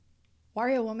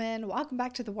Warrior Woman, welcome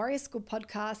back to the Warrior School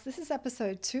podcast. This is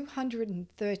episode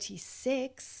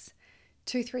 236.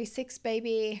 236,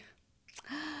 baby.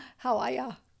 How are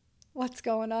ya? What's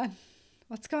going on?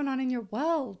 What's going on in your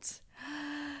world?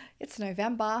 It's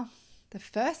November, the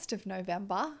 1st of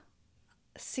November,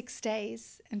 6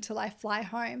 days until I fly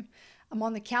home. I'm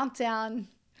on the countdown.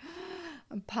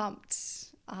 I'm pumped.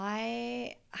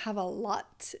 I have a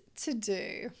lot to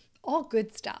do. All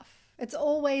good stuff. It's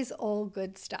always all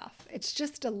good stuff. It's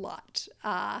just a lot.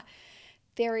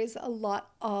 There is a lot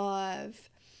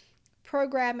of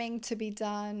programming to be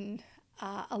done,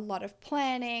 a lot of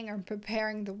planning and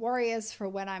preparing the warriors for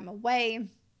when I'm away.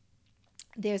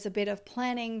 There's a bit of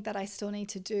planning that I still need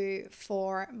to do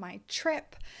for my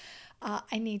trip.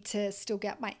 I need to still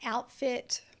get my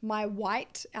outfit, my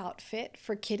white outfit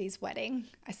for Kitty's wedding.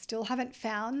 I still haven't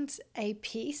found a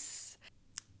piece.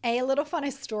 A little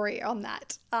funny story on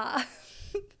that.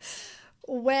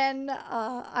 When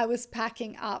I was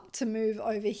packing up to move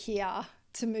over here,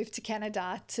 to move to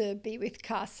Canada to be with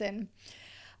Carson,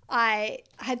 I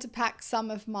had to pack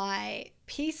some of my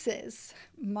pieces.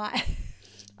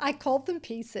 I called them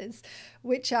pieces,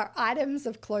 which are items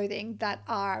of clothing that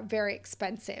are very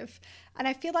expensive. And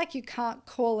I feel like you can't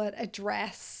call it a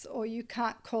dress or you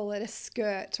can't call it a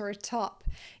skirt or a top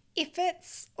if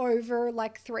it's over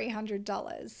like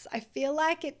 $300. I feel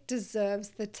like it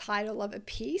deserves the title of a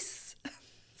piece.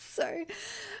 So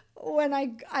when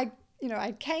I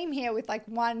came here with like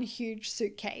one huge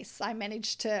suitcase, I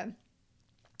managed to,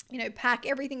 pack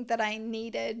everything that I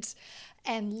needed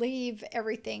and leave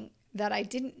everything that I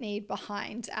didn't need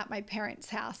behind at my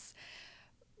parents' house.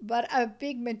 But a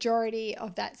big majority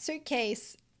of that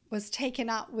suitcase was taken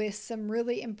up with some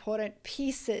really important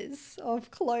pieces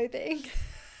of clothing.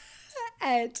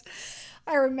 And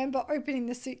I remember opening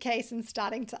the suitcase and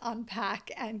starting to unpack,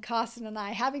 and Carson and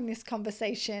I having this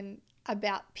conversation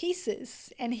about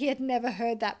pieces, and he had never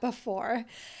heard that before.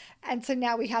 And so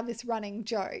now we have this running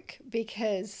joke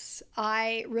because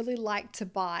I really like to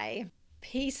buy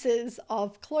pieces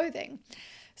of clothing.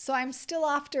 So I'm still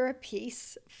after a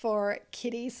piece for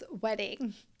Kitty's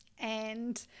wedding,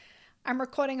 and I'm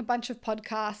recording a bunch of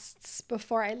podcasts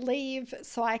before I leave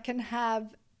so I can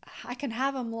have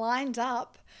them lined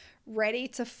up, ready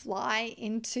to fly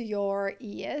into your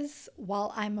ears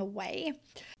while I'm away.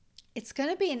 It's going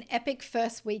to be an epic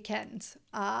first weekend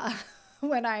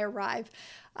when I arrive.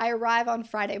 I arrive on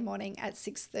Friday morning at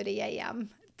 6:30 a.m.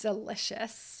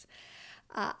 Delicious.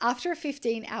 After a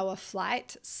 15-hour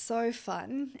flight, so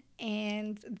fun.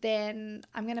 And then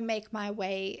I'm going to make my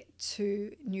way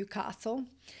to Newcastle.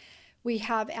 We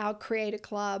have our Creator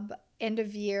Club end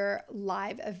of year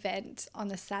live event on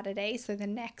the Saturday, so the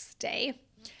next day.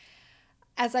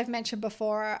 As I've mentioned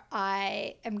before,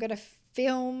 I am going to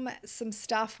film some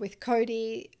stuff with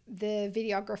Cody, the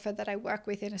videographer that I work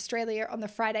with in Australia, on the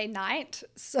Friday night.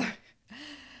 So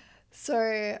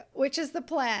which is the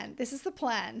plan? This is the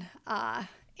plan.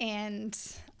 And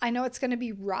I know it's going to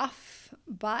be rough,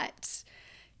 but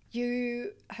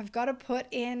you have got to put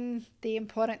in the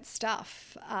important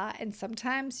stuff. And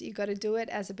sometimes you got to do it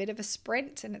as a bit of a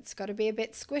sprint, and it's got to be a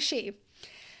bit squishy.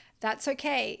 That's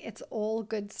okay. It's all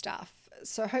good stuff.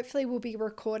 So hopefully we'll be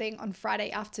recording on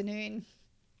Friday afternoon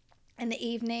in the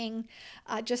evening,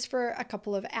 just for a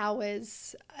couple of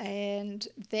hours, and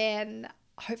then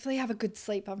hopefully have a good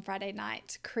sleep on Friday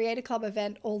night. Creator Club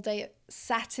event all day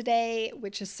Saturday,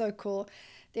 which is so cool.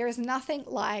 There is nothing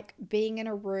like being in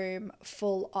a room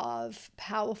full of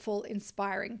powerful,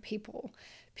 inspiring people.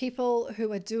 People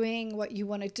who are doing what you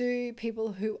want to do,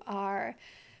 people who are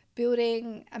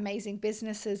building amazing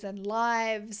businesses and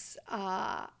lives,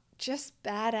 just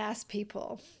badass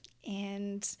people.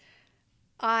 And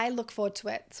I look forward to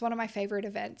it. It's one of my favorite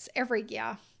events every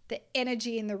year. The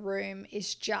energy in the room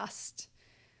is just,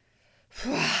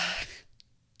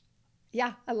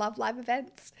 yeah, I love live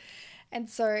events. And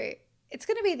so it's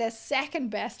going to be the second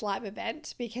best live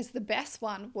event, because the best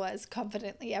one was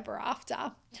Confidently Ever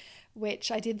After,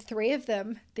 which I did 3 of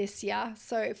them this year.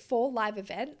 So 4 live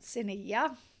events in a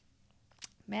year.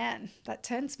 Man, that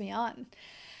turns me on.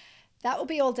 That will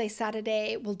be all day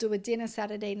Saturday. We'll do a dinner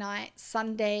Saturday night.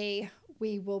 Sunday,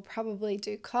 we will probably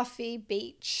do coffee,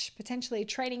 beach, potentially a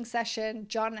training session.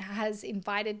 John has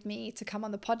invited me to come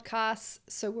on the podcast,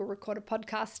 so we'll record a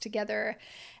podcast together.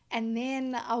 And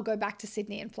then I'll go back to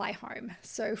Sydney and fly home.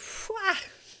 So,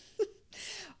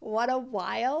 what a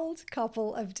wild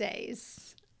couple of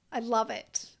days. I love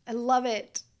it. I love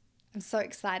it. I'm so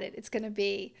excited. It's going to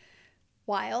be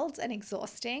wild and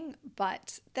exhausting,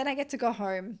 but then I get to go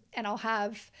home and I'll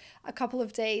have a couple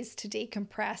of days to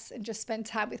decompress and just spend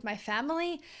time with my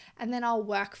family. And then I'll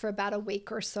work for about a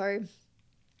week or so,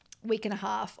 week and a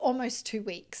half, almost 2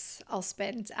 weeks I'll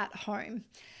spend at home,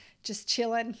 just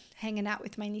chilling, hanging out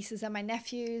with my nieces and my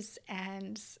nephews,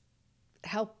 and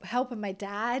helping my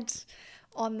dad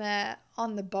on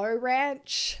the bow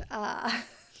ranch,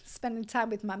 spending time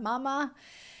with my mama.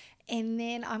 And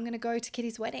then I'm going to go to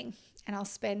Kitty's wedding and I'll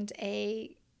spend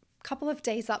a couple of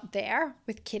days up there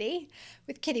with Kitty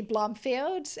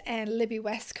Blomfield and Libby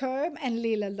Westcombe and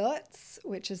Leela Lutz,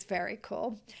 which is very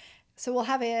cool. So we'll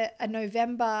have a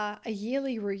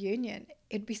yearly reunion.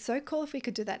 It'd be so cool if we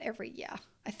could do that every year.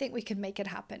 I think we could make it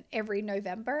happen. Every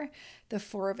November, the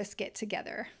 4 of us get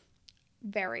together.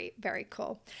 Very, very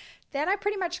cool. Then I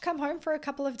pretty much come home for a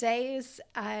couple of days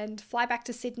and fly back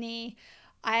to Sydney.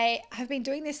 I have been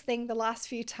doing this thing the last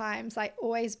few times. I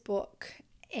always book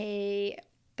the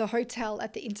hotel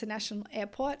at the international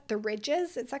airport, the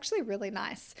Ridges. It's actually really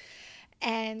nice.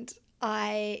 And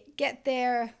I get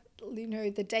there,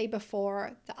 the day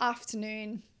before, the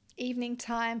afternoon, evening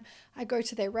time. I go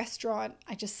to their restaurant.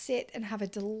 I just sit and have a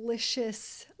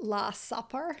delicious Last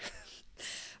Supper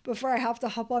before I have to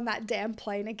hop on that damn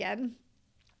plane again.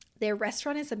 Their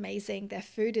restaurant is amazing. Their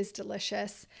food is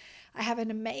delicious. I have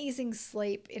an amazing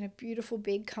sleep in a beautiful,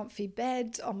 big, comfy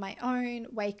bed on my own,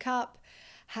 wake up,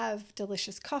 have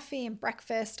delicious coffee and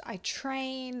breakfast. I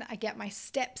train, I get my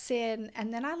steps in,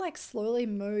 and then I slowly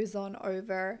mosey on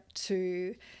over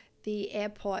to the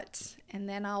airport. And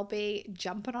then I'll be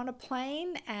jumping on a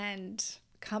plane and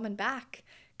coming back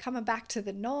to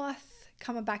the north,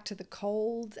 coming back to the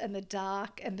cold and the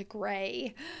dark and the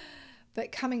grey,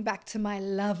 but coming back to my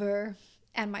lover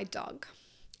and my dog.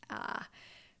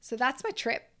 So that's my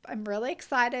trip. I'm really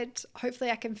excited.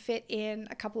 Hopefully I can fit in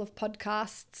a couple of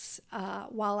podcasts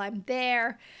while I'm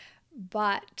there.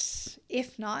 But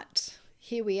if not,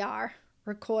 here we are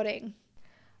recording.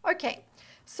 Okay,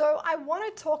 so I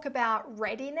want to talk about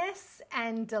readiness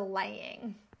and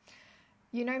delaying.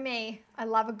 You know me, I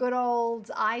love a good old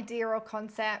idea or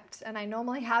concept, and I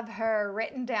normally have her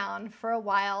written down for a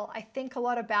while. I think a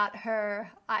lot about her.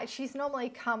 She's normally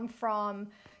come from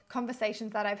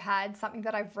conversations that I've had, something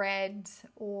that I've read,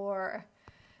 or,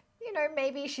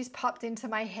 maybe she's popped into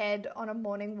my head on a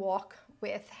morning walk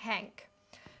with Hank.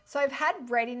 So I've had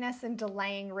readiness and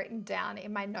delaying written down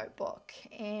in my notebook,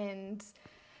 and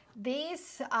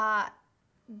these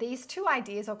 2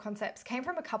 ideas or concepts came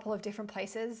from a couple of different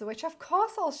places, which of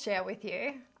course I'll share with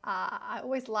you. I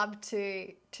always love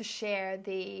to share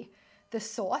the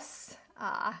source,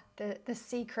 the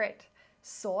secret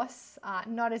sauce,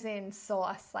 not as in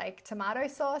sauce like tomato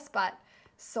sauce, but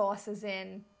sauce as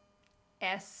in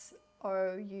SOURCE,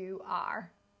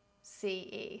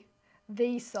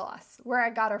 the sauce, where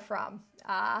I got her from.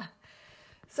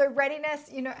 So readiness,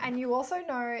 and you also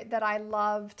know that I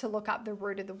love to look up the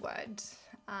root of the word.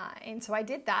 And so I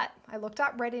did that. I looked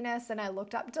up readiness and I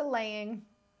looked up delaying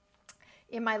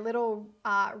in my little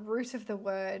root of the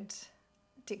word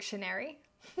dictionary.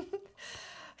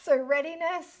 So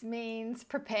readiness means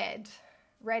prepared,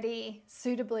 ready,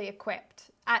 suitably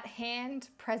equipped, at hand,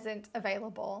 present,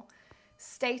 available,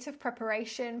 state of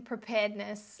preparation,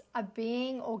 preparedness, a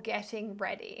being or getting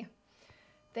ready.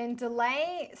 Then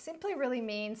delay simply really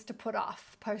means to put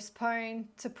off, postpone,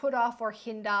 to put off or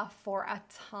hinder for a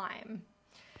time.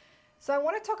 So I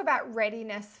want to talk about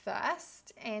readiness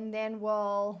first, and then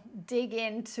we'll dig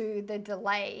into the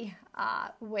delay,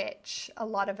 which a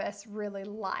lot of us really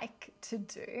like to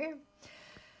do.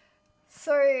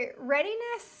 So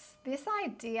readiness, this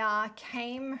idea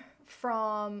came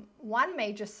from one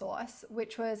major source,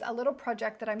 which was a little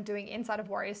project that I'm doing inside of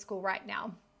Warrior School right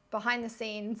now. Behind the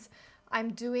scenes,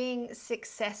 I'm doing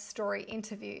success story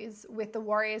interviews with the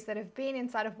warriors that have been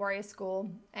inside of Warrior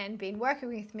School and been working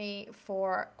with me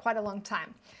for quite a long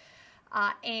time.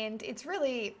 And it's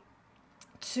really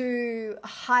to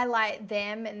highlight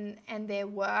them and their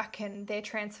work and their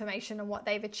transformation and what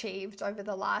they've achieved over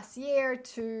the last year,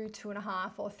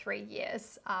 2.5 or 3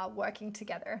 years working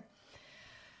together.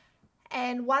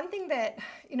 And one thing that,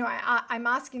 I'm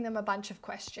asking them a bunch of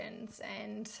questions,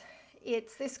 and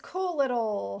it's this cool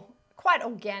little quite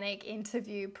organic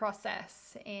interview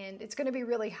process, and it's going to be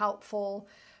really helpful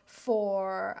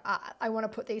for, I want to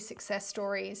put these success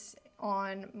stories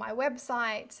on my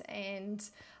website, and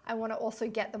I want to also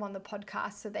get them on the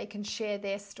podcast so they can share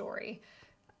their story.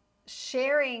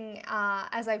 Sharing,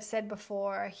 as I've said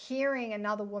before, hearing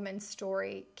another woman's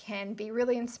story can be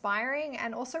really inspiring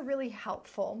and also really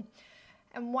helpful.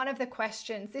 And one of the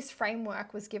questions, this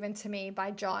framework was given to me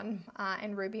by John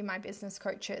and Ruby, my business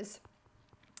coaches.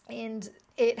 And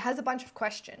it has a bunch of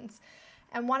questions.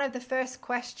 And one of the first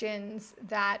questions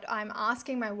that I'm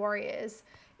asking my warriors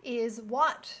is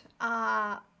what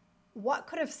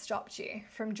could have stopped you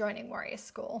from joining Warrior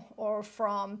School, or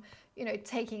from,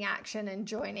 taking action and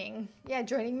joining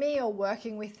me or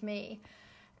working with me.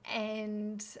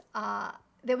 And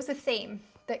there was a theme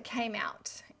that came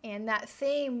out, and that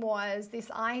theme was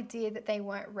this idea that they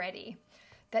weren't ready,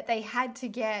 that they had to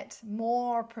get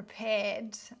more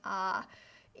prepared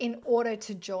in order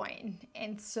to join.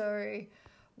 And so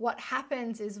what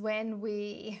happens is when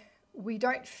we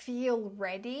don't feel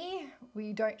ready,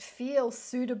 we don't feel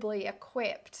suitably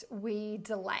equipped, we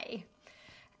delay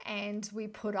and we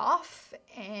put off,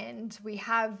 and we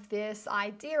have this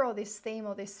idea or this theme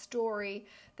or this story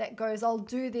that goes, I'll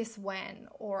do this when,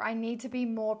 or I need to be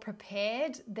more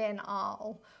prepared, then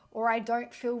or I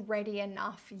don't feel ready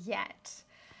enough yet.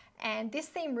 And this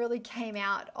theme really came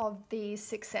out of these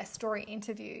success story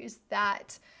interviews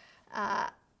that,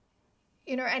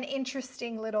 an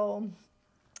interesting little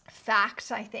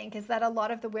fact, I think, is that a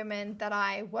lot of the women that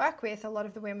I work with, a lot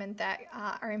of the women that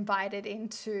are invited in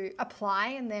to apply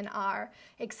and then are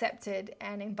accepted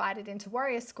and invited into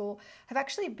Warrior School, have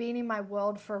actually been in my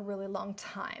world for a really long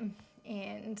time.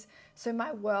 And so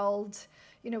my world,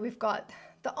 we've got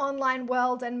the online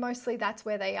world, and mostly that's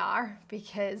where they are,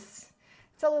 because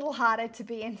it's a little harder to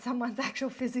be in someone's actual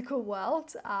physical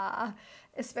world,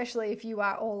 especially if you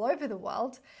are all over the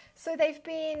world. So they've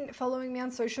been following me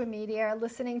on social media,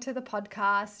 listening to the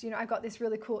podcast. I got this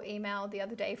really cool email the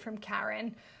other day from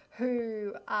Karen,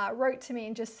 who wrote to me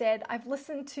and just said, I've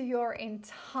listened to your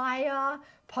entire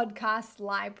podcast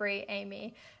library,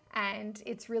 Amy, and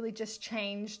it's really just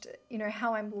changed,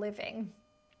 how I'm living.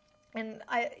 And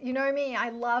me, I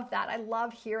love that. I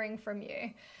love hearing from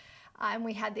you. And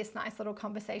we had this nice little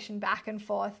conversation back and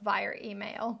forth via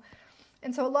email.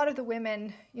 And so a lot of the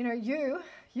women, you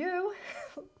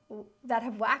that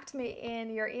have whacked me in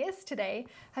your ears today,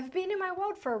 have been in my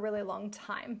world for a really long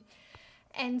time.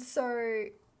 And so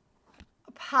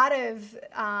part of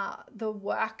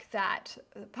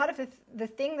the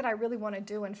thing that I really want to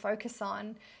do and focus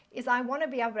on is I want to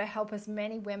be able to help as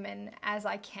many women as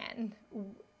I can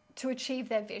to achieve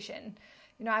their vision.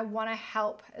 I want to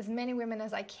help as many women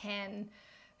as I can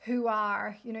who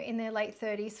are, in their late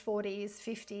 30s, 40s,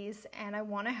 50s, and I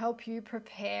want to help you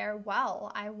prepare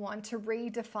well. I want to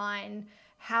redefine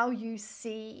how you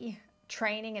see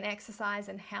training and exercise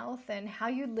and health and how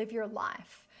you live your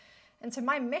life. And so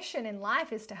my mission in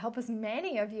life is to help as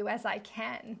many of you as I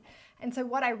can. And so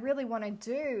what I really want to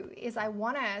do is I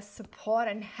want to support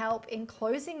and help in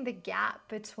closing the gap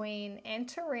between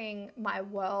entering my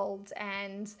world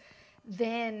and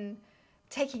then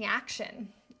taking action.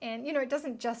 And, it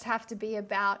doesn't just have to be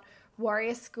about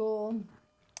Warrior School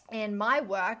and my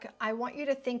work. I want you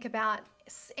to think about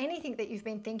anything that you've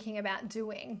been thinking about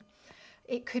doing.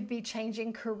 It could be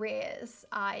changing careers.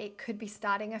 It could be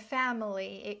starting a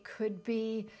family. It could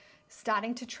be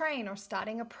starting to train, or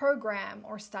starting a program,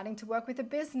 or starting to work with a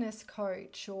business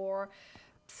coach, or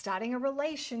starting a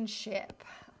relationship.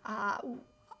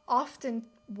 Often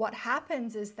what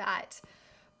happens is that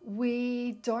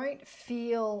we don't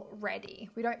feel ready.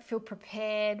 We don't feel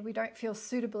prepared. We don't feel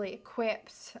suitably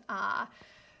equipped.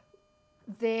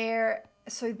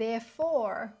 So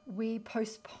therefore, we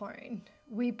postpone.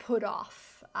 We put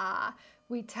off.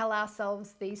 We tell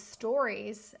ourselves these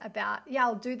stories about,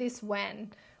 I'll do this when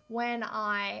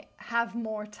I have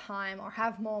more time, or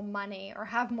have more money, or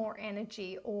have more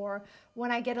energy, or when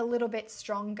I get a little bit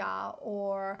stronger,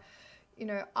 or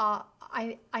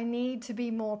I need to be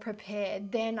more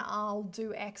prepared, then I'll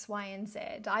do X, Y, and Z.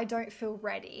 I don't feel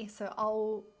ready, so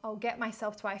I'll get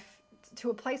myself to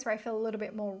a place where I feel a little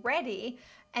bit more ready,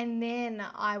 and then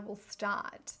I will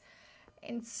start.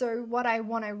 And so what I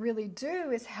want to really do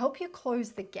is help you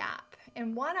close the gap.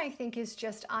 And one, I think, is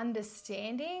just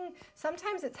understanding.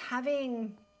 Sometimes it's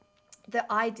having the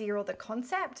idea or the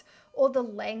concept or the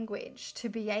language to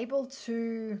be able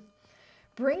to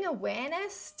bring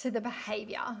awareness to the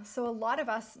behavior. So a lot of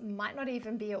us might not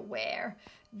even be aware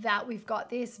that we've got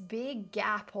this big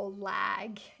gap or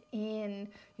lag in,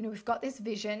 we've got this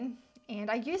vision. And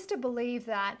I used to believe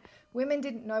that women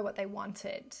didn't know what they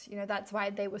wanted. That's why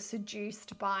they were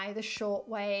seduced by the short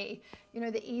way,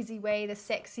 the easy way, the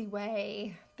sexy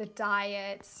way, the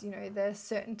diets, the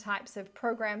certain types of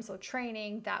programs or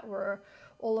training that were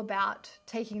all about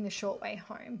taking the short way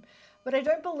home. But I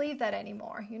don't believe that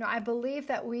anymore. I believe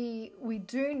that we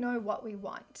do know what we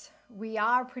want. We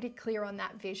are pretty clear on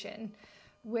that vision.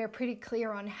 We're pretty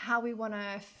clear on how we want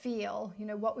to feel,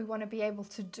 what we want to be able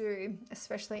to do,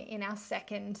 especially in our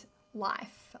second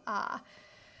life.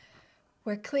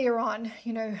 we're clear on,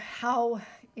 how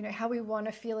we want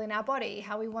to feel in our body,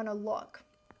 how we want to look.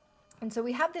 And so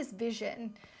we have this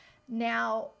vision.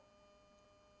 Now,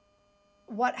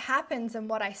 what happens and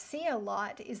what I see a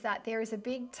lot is that there is a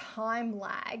big time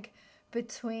lag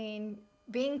between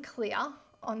being clear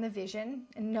on the vision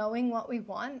and knowing what we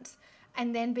want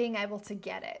and then being able to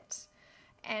get it.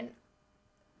 And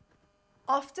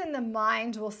often the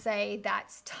mind will say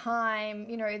that's time,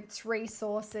 it's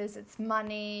resources, it's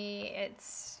money,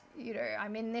 it's,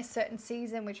 I'm in this certain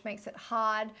season, which makes it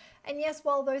hard. And yes,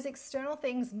 while those external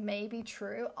things may be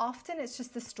true, often it's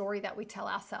just the story that we tell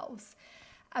ourselves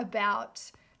about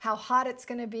how hard it's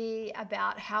going to be,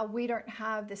 about how we don't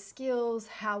have the skills,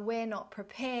 how we're not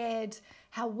prepared,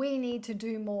 how we need to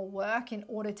do more work in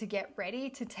order to get ready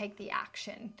to take the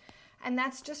action. And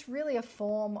that's just really a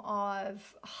form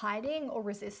of hiding or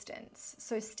resistance.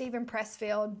 So Stephen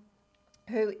Pressfield,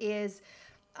 who is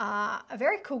a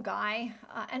very cool guy,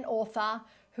 an author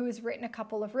who has written a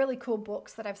couple of really cool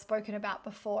books that I've spoken about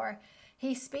before,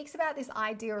 he speaks about this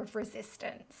idea of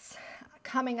resistance,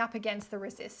 coming up against the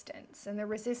resistance. And the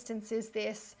resistance is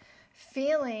this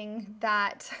feeling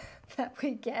that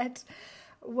we get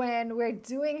when we're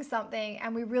doing something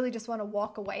and we really just want to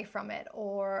walk away from it,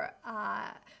 or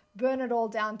burn it all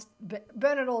down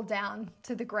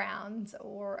to the ground,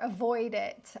 or avoid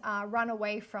it, run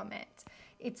away from it.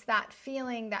 It's that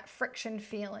feeling, that friction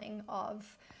feeling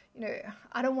of,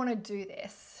 I don't want to do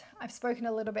this. I've spoken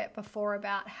a little bit before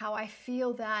about how I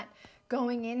feel that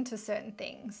going into certain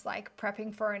things, like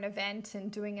prepping for an event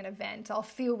and doing an event, I'll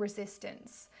feel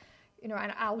resistance, and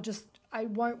I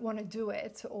won't want to do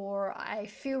it. Or I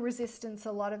feel resistance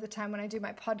a lot of the time when I do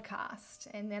my podcast.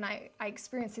 And then I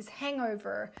experience this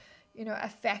hangover,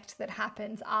 effect that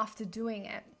happens after doing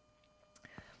it.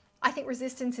 I think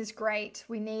resistance is great.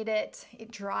 We need it. It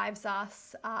drives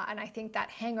us. And I think that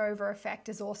hangover effect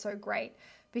is also great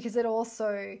because it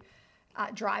also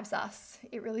drives us.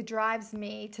 It really drives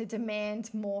me to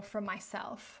demand more from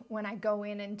myself when I go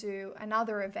in and do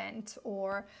another event,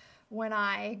 or when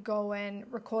I go and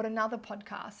record another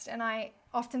podcast. And I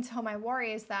often tell my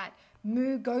warriors that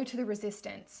go to the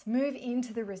resistance, move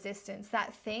into the resistance,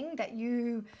 that thing that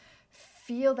you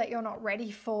feel that you're not ready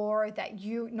for, that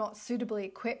you're not suitably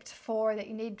equipped for, that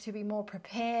you need to be more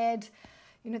prepared,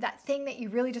 that thing that you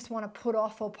really just want to put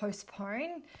off or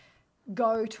postpone.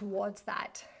 Go towards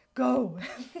that. Go.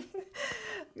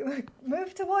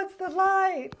 Move towards the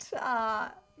light.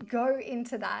 Go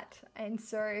into that. And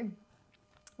so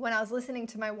when I was listening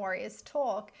to my warriors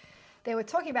talk, they were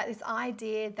talking about this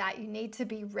idea that you need to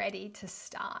be ready to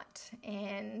start.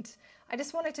 And I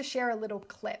just wanted to share a little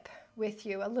clip with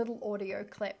you, a little audio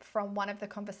clip from one of the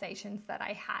conversations that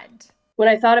I had. When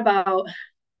I thought about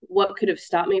what could have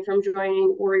stopped me from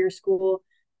joining Warrior School,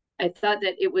 I thought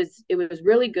that it was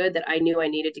really good that I knew I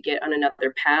needed to get on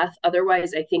another path.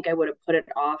 Otherwise, I think I would have put it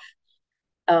off,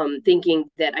 thinking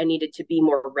that I needed to be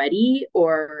more ready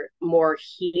or more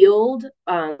healed,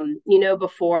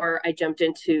 before I jumped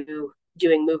into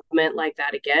doing movement like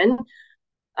that again.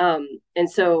 And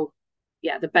so,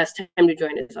 yeah, the best time to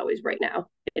join is always right now.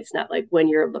 It's not like when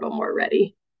you're a little more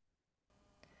ready.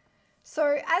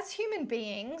 So as human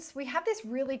beings, we have this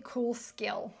really cool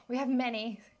skill. We have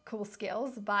many cool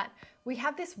skills, but we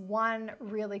have this one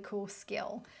really cool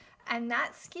skill. And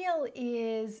that skill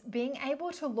is being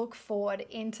able to look forward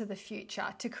into the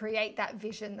future, to create that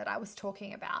vision that I was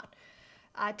talking about,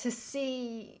 to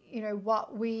see,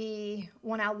 what we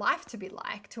want our life to be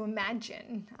like, to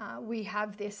imagine. We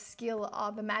have this skill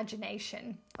of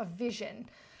imagination, of vision.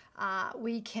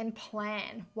 We can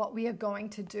plan what we are going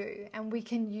to do, and we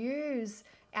can use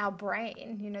our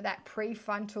brain, that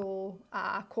prefrontal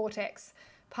cortex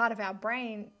part of our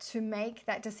brain, to make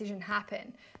that decision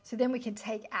happen. So then we can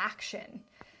take action.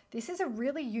 This is a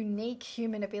really unique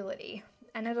human ability,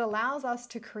 and it allows us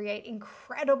to create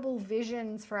incredible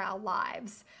visions for our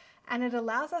lives, and it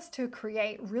allows us to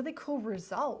create really cool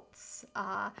results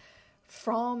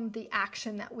from the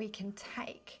action that we can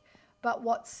take. But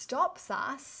what stops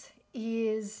us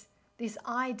is this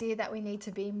idea that we need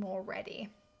to be more ready.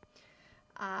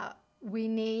 We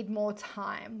need more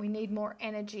time. We need more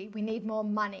energy. We need more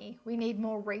money. We need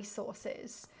more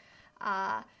resources.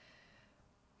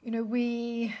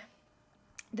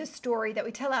 The story that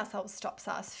we tell ourselves stops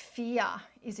us. Fear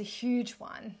is a huge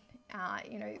one.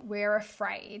 We're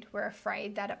afraid. We're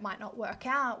afraid that it might not work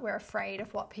out. We're afraid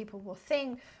of what people will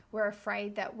think. We're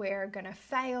afraid that we're going to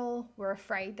fail. We're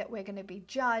afraid that we're going to be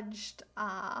judged.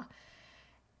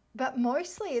 But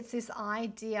mostly it's this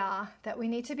idea that we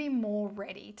need to be more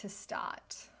ready to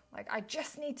start. Like, I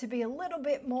just need to be a little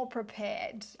bit more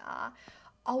prepared.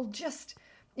 I'll just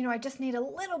I just need a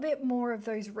little bit more of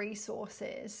those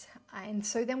resources. And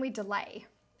so then we delay.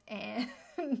 And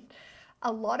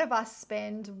a lot of us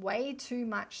spend way too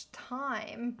much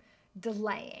time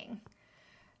delaying.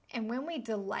 And when we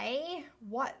delay,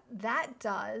 what that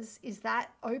does is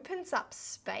that opens up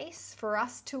space for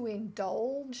us to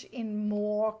indulge in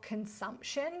more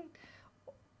consumption,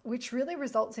 which really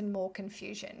results in more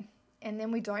confusion. And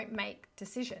then we don't make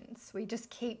decisions. We just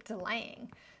keep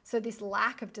delaying. So this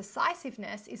lack of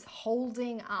decisiveness is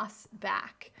holding us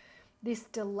back. This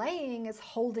delaying is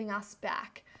holding us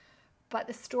back. But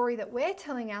the story that we're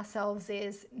telling ourselves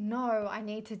is, no, I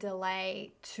need to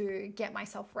delay to get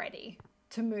myself ready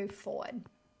to move forward.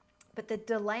 But the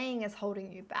delaying is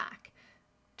holding you back.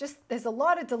 There's a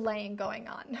lot of delaying going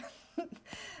on.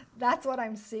 That's what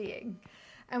I'm seeing.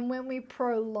 And when we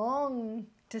prolong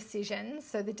decisions,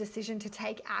 so the decision to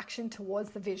take action towards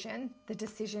the vision, the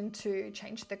decision to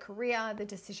change the career, the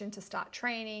decision to start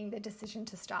training, the decision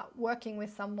to start working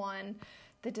with someone,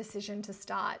 the decision to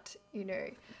start,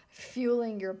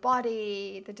 fueling your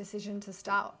body, the decision to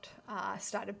start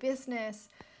a business,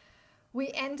 we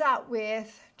end up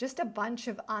with just a bunch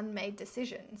of unmade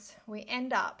decisions. We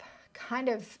end up kind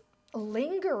of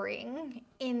lingering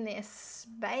in this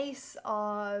space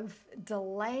of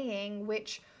delaying,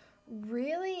 which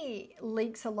really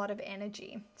leaks a lot of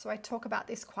energy. So I talk about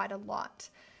this quite a lot.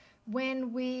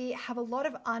 When we have a lot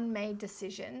of unmade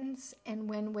decisions and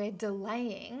when we're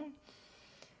delaying,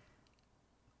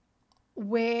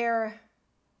 we're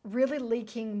really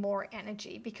leaking more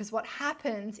energy, because what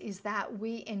happens is that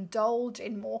we indulge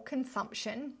in more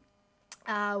consumption.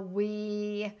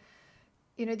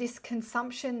 This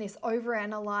consumption, this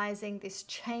overanalyzing, this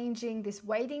changing, this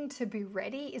waiting to be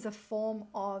ready is a form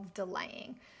of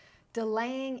delaying.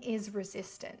 Delaying is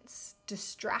resistance,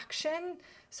 distraction.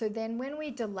 So then when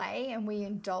we delay and we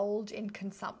indulge in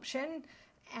consumption,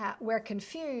 we're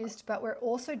confused, but we're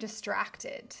also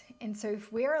distracted. And so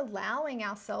if we're allowing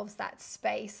ourselves that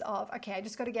space of, okay, I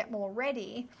just got to get more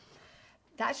ready,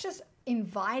 that's just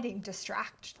inviting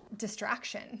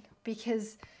distraction.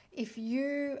 Because if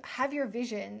you have your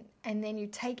vision and then you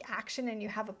take action and you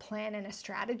have a plan and a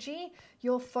strategy,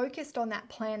 you're focused on that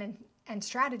plan and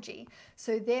strategy.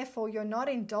 So therefore, you're not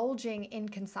indulging in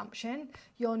consumption.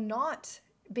 You're not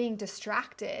being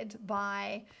distracted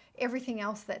by everything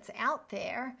else that's out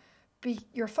there.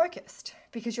 You're focused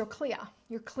because you're clear.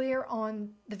 You're clear on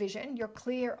the vision. You're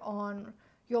clear on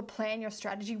your plan, your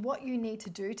strategy, what you need to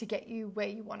do to get you where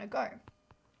you want to go.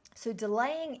 So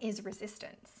delaying is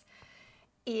resistance.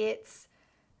 It's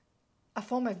a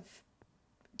form of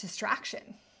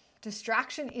distraction.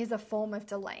 Distraction is a form of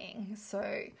delaying.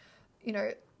 So,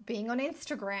 being on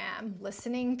Instagram,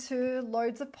 listening to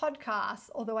loads of podcasts,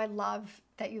 although I love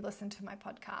that you listen to my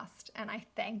podcast and I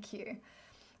thank you.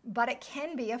 But it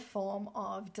can be a form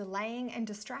of delaying and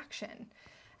distraction.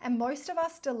 And most of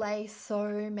us delay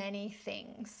so many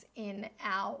things in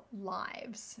our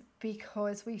lives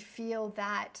because we feel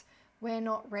that we're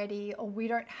not ready or we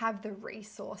don't have the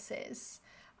resources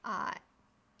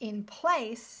in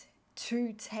place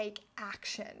to take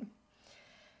action.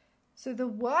 So the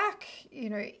work,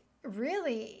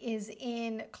 really is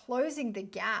in closing the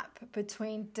gap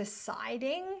between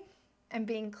deciding and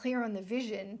being clear on the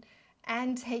vision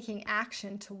and taking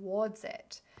action towards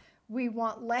it. We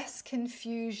want less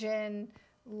confusion,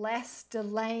 less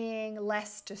delaying,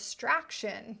 less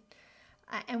distraction,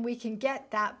 and we can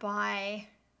get that by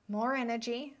more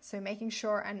energy, so making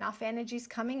sure enough energy is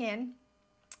coming in.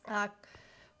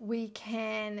 We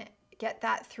can get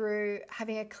that through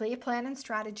having a clear plan and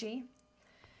strategy,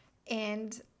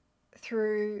 and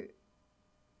through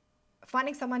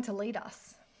finding someone to lead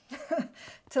us,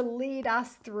 to lead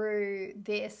us through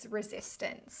this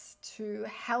resistance, to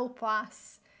help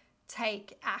us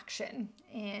take action,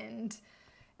 and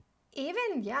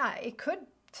even, it could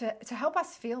to help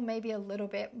us feel maybe a little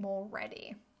bit more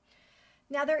ready.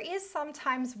 Now, there is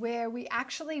sometimes where we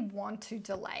actually want to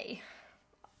delay.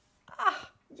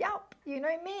 Yep, you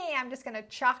know me, I'm just going to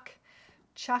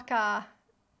chuck a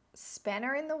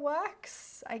spanner in the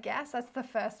works, I guess. That's the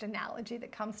first analogy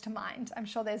that comes to mind. I'm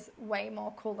sure there's way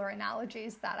more cooler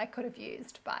analogies that I could have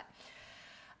used, but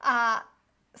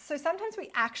so sometimes we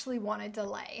actually want to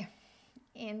delay.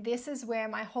 And this is where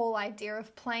my whole idea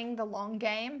of playing the long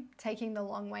game, taking the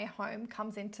long way home,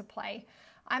 comes into play.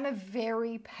 I'm a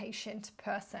very patient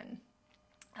person.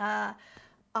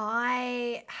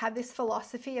 I have this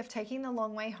philosophy of taking the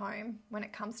long way home when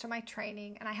it comes to my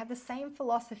training, and I have the same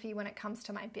philosophy when it comes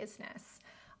to my business.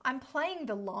 I'm playing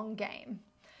the long game.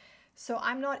 So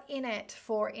I'm not in it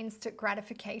for instant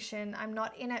gratification. I'm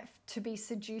not in it to be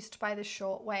seduced by the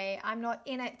short way. I'm not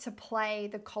in it to play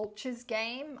the culture's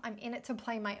game. I'm in it to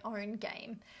play my own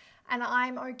game. And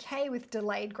I'm okay with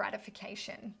delayed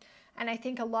gratification. And I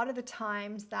think a lot of the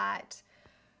times that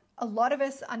a lot of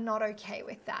us are not okay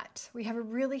with that. We have a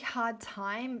really hard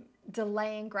time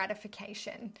delaying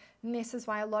gratification. And this is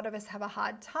why a lot of us have a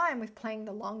hard time with playing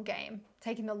the long game,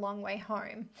 taking the long way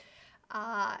home.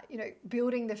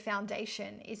 Building the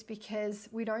foundation is because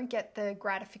we don't get the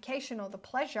gratification or the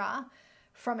pleasure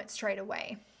from it straight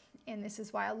away. And this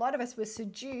is why a lot of us were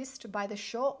seduced by the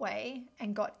short way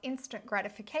and got instant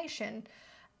gratification,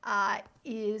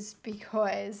 is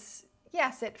because,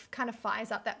 yes, it kind of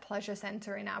fires up that pleasure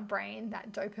center in our brain,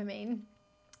 that dopamine,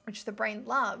 which the brain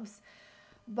loves.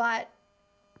 But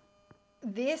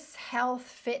this health,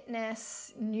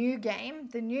 fitness, new game,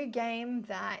 the new game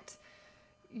that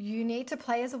you need to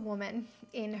play as a woman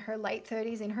in her late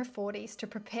 30s, in her 40s, to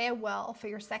prepare well for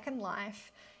your second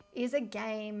life, is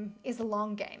a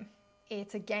long game.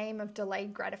 It's a game of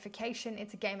delayed gratification.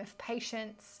 It's a game of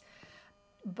patience.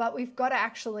 But we've got to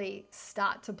actually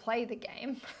start to play the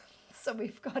game. So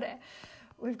we've got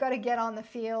to get on the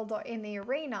field or in the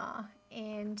arena,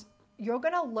 and you're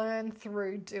going to learn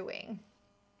through doing.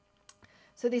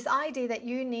 So this idea that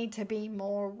you need to be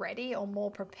more ready or more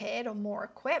prepared or more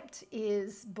equipped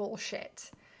is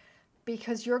bullshit,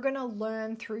 because you're going to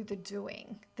learn through the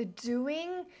doing. The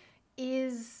doing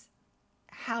is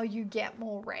how you get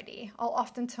more ready. I'll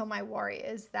often tell my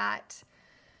warriors that,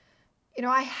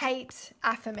 I hate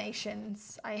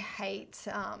affirmations. I hate,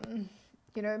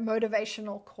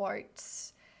 motivational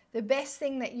quotes. The best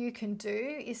thing that you can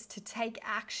do is to take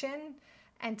action.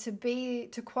 And to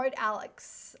quote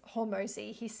Alex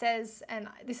Hormozy, he says, and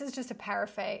this is just a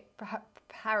paraphrase,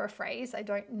 I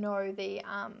don't know the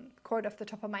quote off the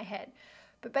top of my head,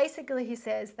 but basically he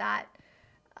says that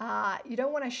you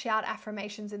don't want to shout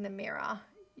affirmations in the mirror.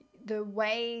 The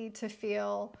way to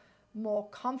feel more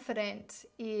confident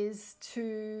is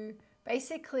to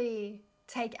basically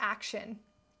take action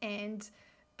and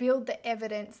build the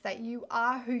evidence that you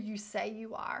are who you say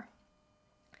you are.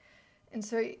 And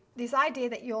so this idea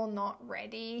that you're not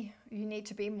ready, you need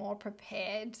to be more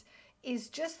prepared, is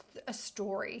just a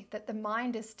story that the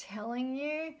mind is telling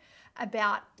you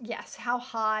about, yes, how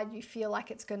hard you feel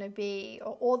like it's going to be,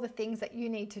 or all the things that you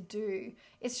need to do.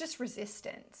 It's just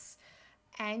resistance.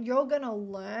 And you're going to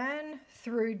learn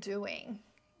through doing.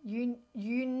 You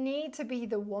need to be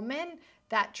the woman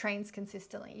that trains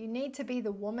consistently. You need to be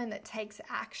the woman that takes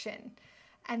action.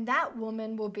 And that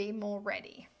woman will be more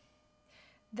ready.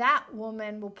 That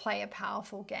woman will play a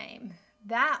powerful game.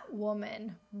 That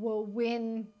woman will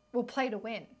play to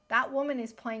win. That woman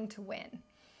is playing to win.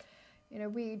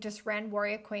 We just ran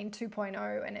Warrior Queen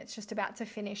 2.0 and it's just about to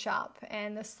finish up.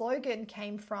 And the slogan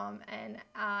came from an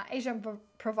Asian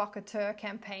provocateur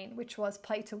campaign, which was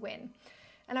play to win.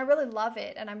 And I really love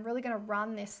it. And I'm really going to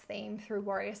run this theme through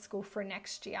Warrior School for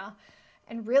next year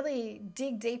and really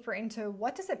dig deeper into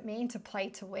what does it mean to play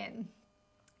to win?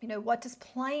 What does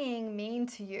playing mean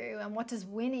to you and what does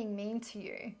winning mean to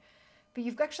you? But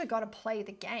you've actually got to play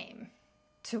the game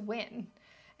to win.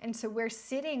 And so we're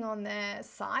sitting on the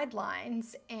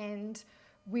sidelines and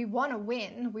we want to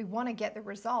win, we want to get the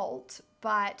result,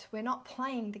 but we're not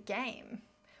playing the game.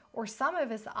 Or some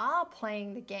of us are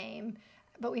playing the game,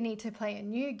 but we need to play a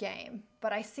new game.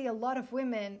 But I see a lot of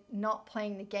women not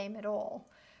playing the game at all,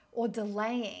 or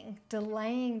delaying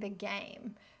the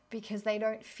game, because they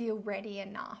don't feel ready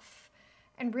enough.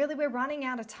 And really, we're running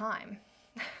out of time.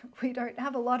 We don't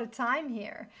have a lot of time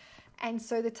here. And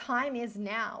so the time is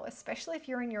now, especially if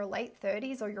you're in your late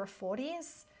 30s or your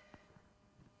 40s.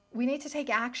 We need to take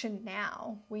action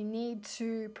now. We need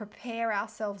to prepare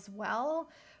ourselves well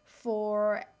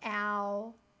for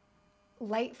our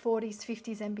late 40s,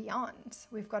 50s and beyond.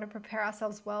 We've got to prepare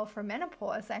ourselves well for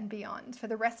menopause and beyond, for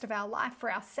the rest of our life,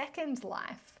 for our second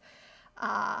life.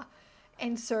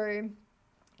 And so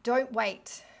don't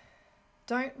wait.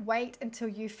 Don't wait until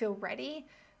you feel ready,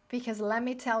 because let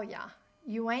me tell you,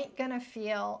 you ain't going to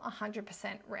feel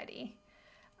 100% ready.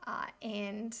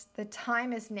 And the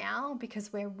time is now,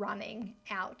 because we're running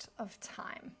out of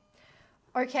time.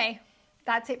 Okay,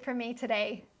 that's it from me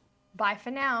today. Bye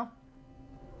for now.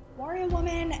 Warrior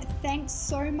Woman, thanks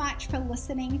so much for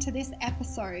listening to this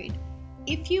episode.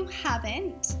 If you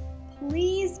haven't,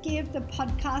 please give the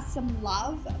podcast some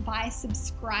love by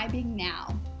subscribing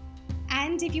now.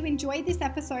 And if you enjoyed this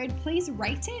episode, please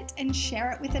rate it and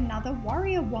share it with another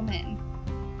warrior woman.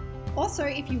 Also,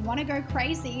 if you want to go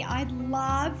crazy, I'd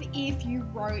love if you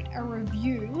wrote a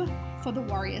review for the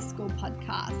Warrior School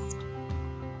podcast.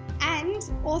 And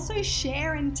And also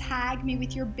share and tag me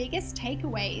with your biggest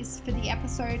takeaways for the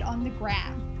episode on the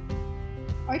gram.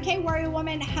 Okay, Warrior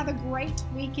Woman, have a great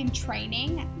week in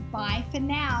training. Bye for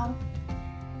now.